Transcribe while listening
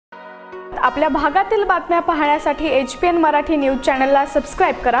आपल्या भागातील बातम्या पाहण्यासाठी HPN मराठी न्यूज चॅनलला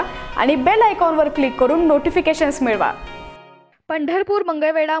सबस्क्राइब करा आणि बेल आयकॉनवर क्लिक करून नोटिफिकेशन्स मिळवा। पंढरपूर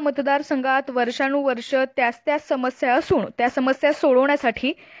मंगळवेढा मतदारसंघात वर्षानुवर्ष त्याच समस्या असून त्या समस्या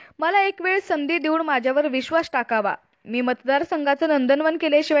सोडवण्यासाठी मला एक वेळ संधी देऊन माझ्यावर विश्वास टाकावा। मी मतदारसंघाचं नंदनवन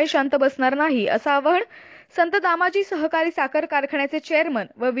केल्याशिवाय शांत बसणार नाही, असं आवाहन संत दामाजी सहकारी साखर कारखान्याचे चेअरमन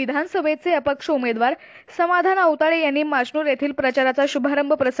व विधानसभेचे अपक्ष उमेदवार समाधान अवताळे यांनी माशनूर येथील प्रचाराचा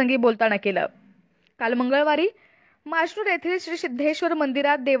शुभारंभ प्रसंगी बोलताना केलं। काल मंगळवारी माशनूर येथील श्री सिद्धेश्वर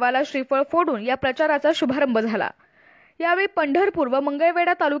मंदिरात देवाला श्रीफळ फोडून या प्रचाराचा शुभारंभ झाला। यावेळी पंढरपूर व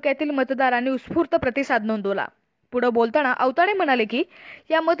मंगळवेढा तालुक्यातील मतदारांनी उत्स्फूर्त प्रतिसाद नोंदवला। पुढे बोलताना अवताळे म्हणाले की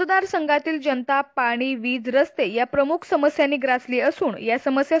या मतदारसंघातील जनता पाणी, वीज, रस्ते या प्रमुख समस्यांनी ग्रासली असून या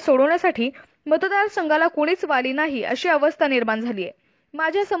समस्या सोडवण्यासाठी मतदारसंघाला कोणीच वाली नाही अशी अवस्था निर्माण झाली आहे।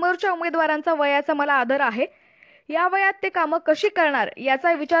 माझ्या समोरच्या उमेदवारांचा वयाचा मला आदर आहे। या वयात ते कामं कशी करणार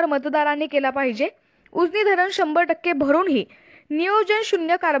याचा विचार मतदारांनी केला पाहिजे। उजनी धरण 100% भरूनही नियोजन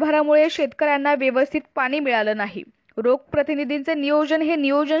शून्य कारभारामुळे शेतकऱ्यांना व्यवस्थित पाणी मिळालं नाही। लोकप्रतिनिधींचे नियोजन हे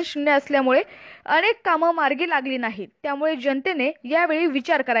नियोजन शून्य असल्यामुळे अनेक कामं मार्गी लागली नाहीत। त्यामुळे जनतेने यावेळी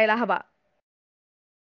विचार करायला हवा।